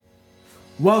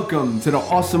Welcome to the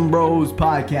Awesome Bros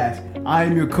Podcast. I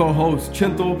am your co-host,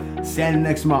 Chintal, standing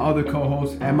next to my other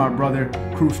co-host and my brother,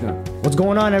 Krishna. What's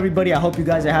going on, everybody? I hope you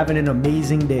guys are having an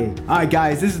amazing day. All right,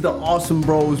 guys, this is the Awesome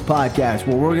Bros Podcast,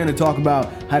 where we're going to talk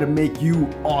about how to make you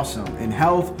awesome in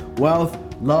health, wealth,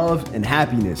 love, and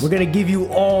happiness. We're going to give you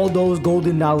all those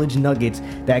golden knowledge nuggets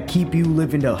that keep you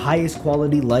living the highest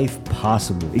quality life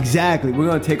possible. Exactly. We're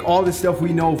going to take all the stuff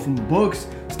we know from books,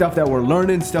 stuff that we're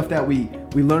learning, stuff that we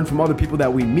learn from other people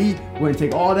that we meet. We're going to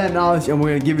take all that knowledge and we're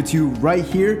going to give it to you right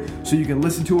here so you can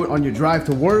listen to it on your drive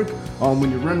to work, when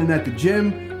you're running at the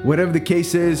gym. Whatever the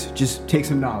case is, just take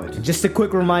some knowledge. Just a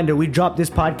quick reminder, we drop this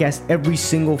podcast every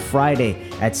single Friday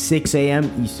at 6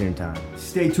 a.m. Eastern Time.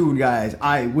 Stay tuned, guys. All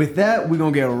right, with that, we're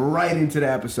going to get right into the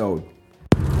episode.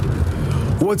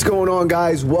 What's going on,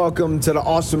 guys? Welcome to the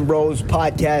Awesome Bros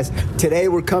Podcast. Today,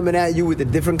 we're coming at you with a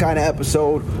different kind of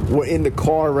episode. We're in the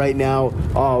car right now.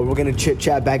 We're going to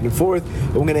chit-chat back and forth.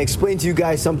 We're going to explain to you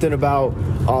guys something about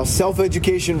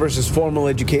self-education versus formal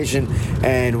education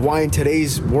and why in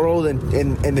today's world and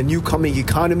in the new coming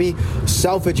economy,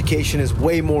 self-education is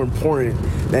way more important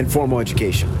than formal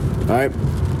education. All right?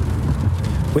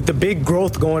 With the big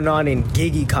growth going on in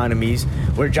gig economies,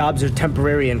 where jobs are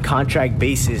temporary and contract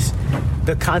basis,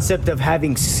 the concept of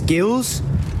having skills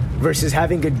versus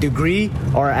having a degree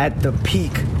are at the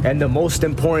peak and the most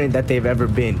important that they've ever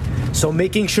been. So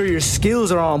making sure your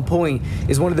skills are on point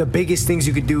is one of the biggest things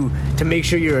you could do to make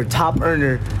sure you're a top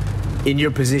earner in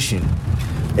your position.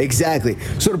 Exactly.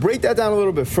 So to break that down a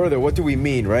little bit further, what do we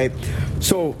mean, right?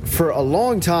 So for a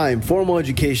long time, formal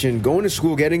education, going to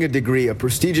school, getting a degree, a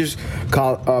prestigious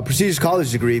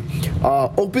college degree,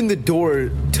 opened the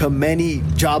door to many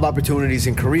job opportunities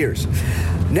and careers.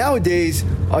 Nowadays,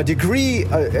 a degree,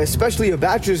 especially a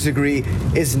bachelor's degree,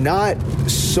 is not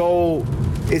so...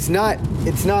 It's not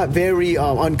very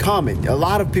uncommon. A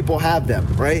lot of people have them,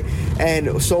 right?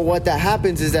 And so what that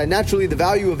happens is that naturally the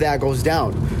value of that goes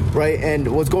down, right?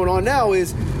 And what's going on now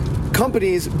is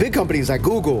big companies like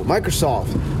Google, Microsoft,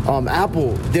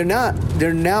 Apple,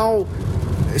 they're now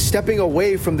stepping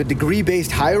away from the degree-based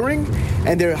hiring,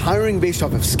 and they're hiring based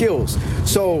off of skills.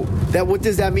 So what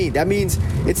does that mean? That means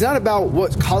it's not about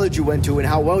what college you went to and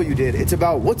how well you did. It's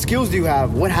about what skills do you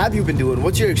have? What have you been doing?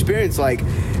 What's your experience like?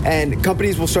 And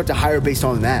companies will start to hire based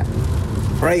on that,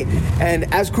 right?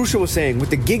 And as Krusha was saying,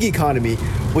 with the gig economy,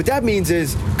 what that means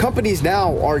is companies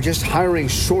now are just hiring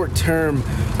short-term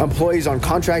employees on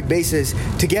contract basis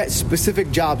to get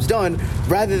specific jobs done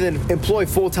rather than employ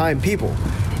full-time people.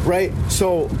 Right?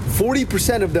 So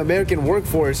 40% of the American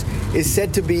workforce is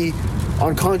said to be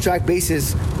on contract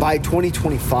basis by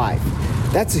 2025.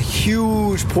 That's a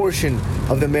huge portion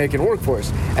of the American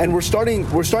workforce. And we're starting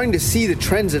to see the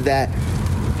trends of that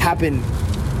happen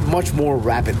much more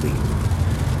rapidly.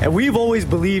 And we've always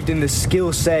believed in the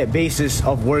skill set basis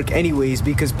of work anyways,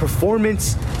 because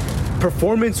performance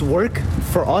work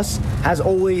for us has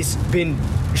always been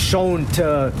shown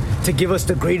to give us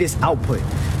the greatest output.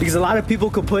 Because a lot of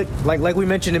people could put, like we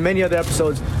mentioned in many other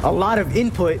episodes, a lot of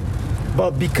input,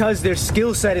 but because their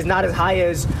skill set is not as high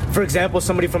as, for example,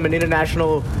 somebody from an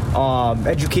international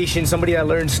education, somebody that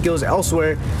learned skills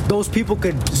elsewhere, those people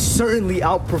could certainly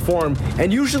outperform,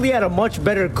 and usually at a much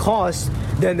better cost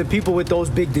than the people with those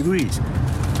big degrees.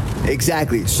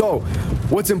 Exactly. So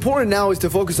what's important now is to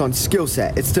focus on skill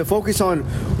set. It's to focus on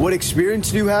what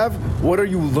experience do you have, what are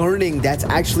you learning that's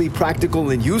actually practical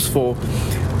and useful.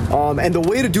 And the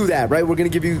way to do that, right? We're going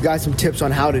to give you guys some tips on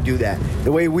how to do that.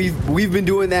 The way we've been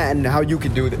doing that and how you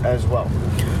can do it as well.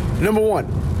 Number one,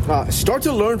 start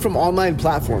to learn from online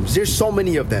platforms. There's so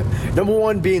many of them. Number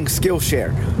one being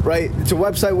Skillshare, right? It's a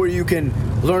website where you can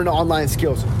learn online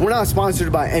skills. We're not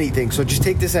sponsored by anything, so just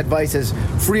take this advice as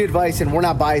free advice, and we're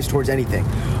not biased towards anything.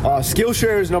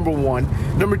 Skillshare is number one.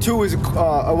 Number two is a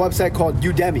website called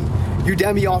Udemy.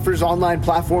 Udemy offers online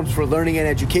platforms for learning and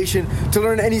education to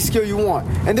learn any skill you want.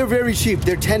 And they're very cheap.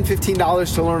 They're $10,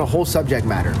 $15 to learn a whole subject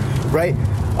matter, right?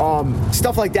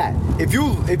 Stuff like that. If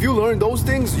you learn those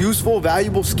things, useful,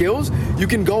 valuable skills, you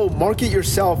can go market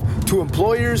yourself to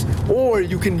employers, or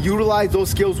you can utilize those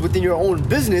skills within your own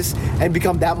business and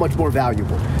become that much more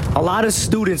valuable. A lot of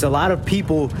students, a lot of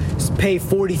people pay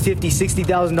 $40,000, $50,000,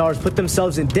 $60,000, put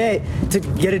themselves in debt to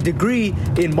get a degree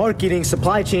in marketing,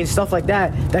 supply chain, stuff like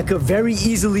that could very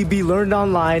easily be learned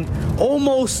online,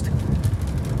 almost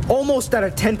at a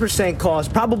 10%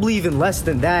 cost, probably even less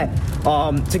than that,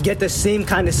 to get the same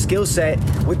kind of skill set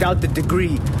without the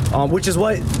degree, which is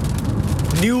what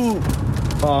new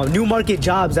market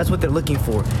jobs, that's what they're looking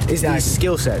for, is these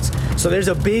skill sets. So there's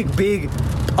a big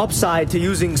upside to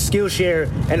using Skillshare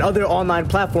and other online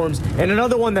platforms. And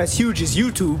another one that's huge is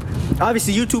YouTube.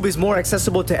 Obviously, YouTube is more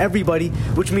accessible to everybody,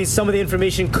 which means some of the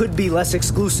information could be less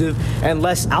exclusive and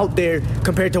less out there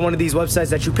compared to one of these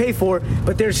websites that you pay for.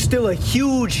 But there's still a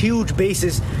huge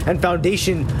basis and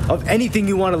foundation of anything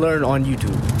you want to learn on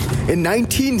YouTube. In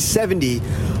 1970,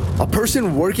 a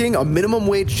person working a minimum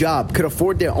wage job could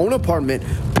afford their own apartment,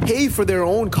 pay for their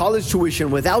own college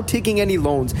tuition without taking any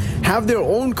loans, have their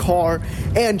own car,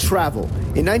 and travel.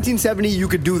 In 1970, you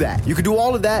could do that. You could do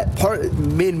all of that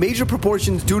in major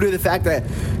proportions due to the fact that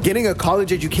getting a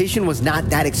college education was not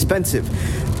that expensive.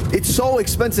 It's so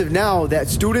expensive now that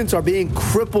students are being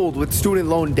crippled with student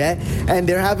loan debt, and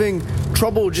they're having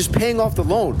trouble just paying off the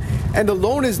loan. And the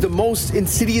loan is the most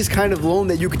insidious kind of loan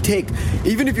that you could take.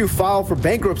 Even if you file for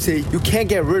bankruptcy, you can't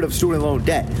get rid of student loan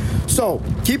debt. So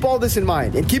keep all this in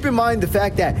mind, and keep in mind the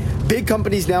fact that big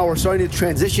companies now are starting to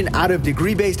transition out of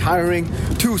degree-based hiring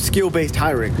to skill-based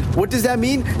hiring. What does that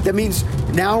mean? That means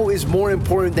now is more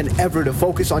important than ever to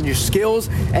focus on your skills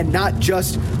and not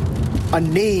just a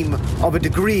name of a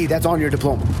degree that's on your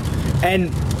diploma.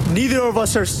 And neither of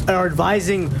us are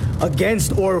advising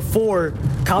against or for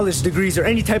college degrees or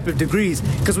any type of degrees,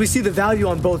 because we see the value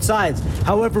on both sides.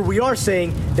 However, we are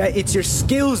saying that it's your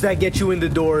skills that get you in the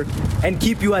door and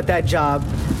keep you at that job,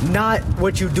 not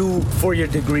what you do for your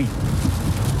degree.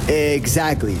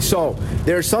 Exactly. So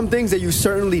there are some things that you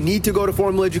certainly need to go to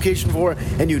formal education for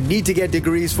and you need to get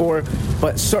degrees for,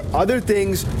 but other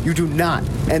things you do not.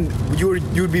 And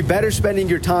you'd be better spending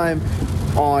your time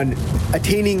on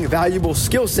attaining valuable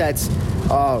skill sets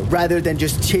rather than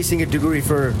just chasing a degree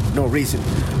for no reason,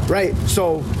 right?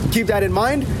 So keep that in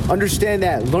mind. Understand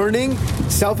that learning,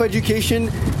 self-education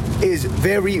is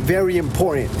very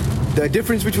important. The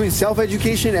difference between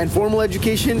self-education and formal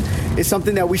education is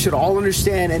something that we should all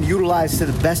understand and utilize to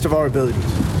the best of our abilities.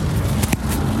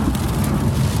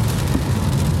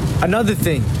 Another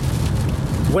thing,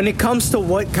 when it comes to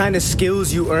what kind of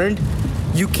skills you earned,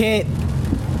 you can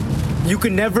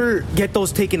never get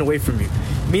those taken away from you.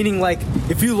 Meaning, like,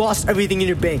 if you lost everything in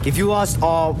your bank, if you lost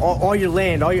all your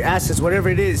land, all your assets, whatever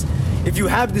it is, if you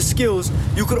have the skills,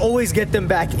 you could always get them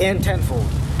back and tenfold.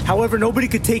 However, nobody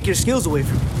could take your skills away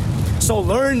from you. So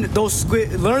learn those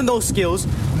skills,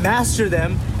 master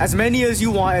them, as many as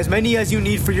you want, as many as you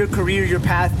need for your career, your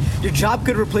path. Your job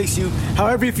could replace you.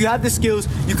 However, if you have the skills,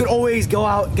 you could always go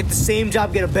out, get the same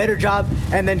job, get a better job,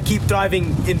 and then keep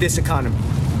thriving in this economy.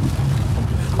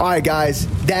 All right, guys,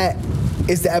 that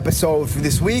is the episode for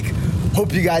this week.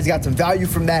 Hope you guys got some value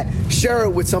from that. Share it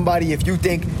with somebody if you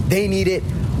think they need it.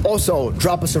 Also,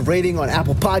 drop us a rating on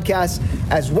Apple Podcasts,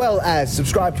 as well as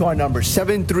subscribe to our number,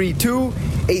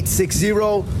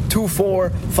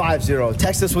 732-860-2450.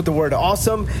 Text us with the word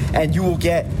awesome, and you will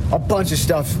get a bunch of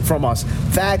stuff from us.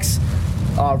 Facts,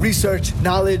 research,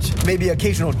 knowledge, maybe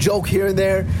occasional joke here and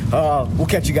there. We'll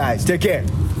catch you guys. Take care.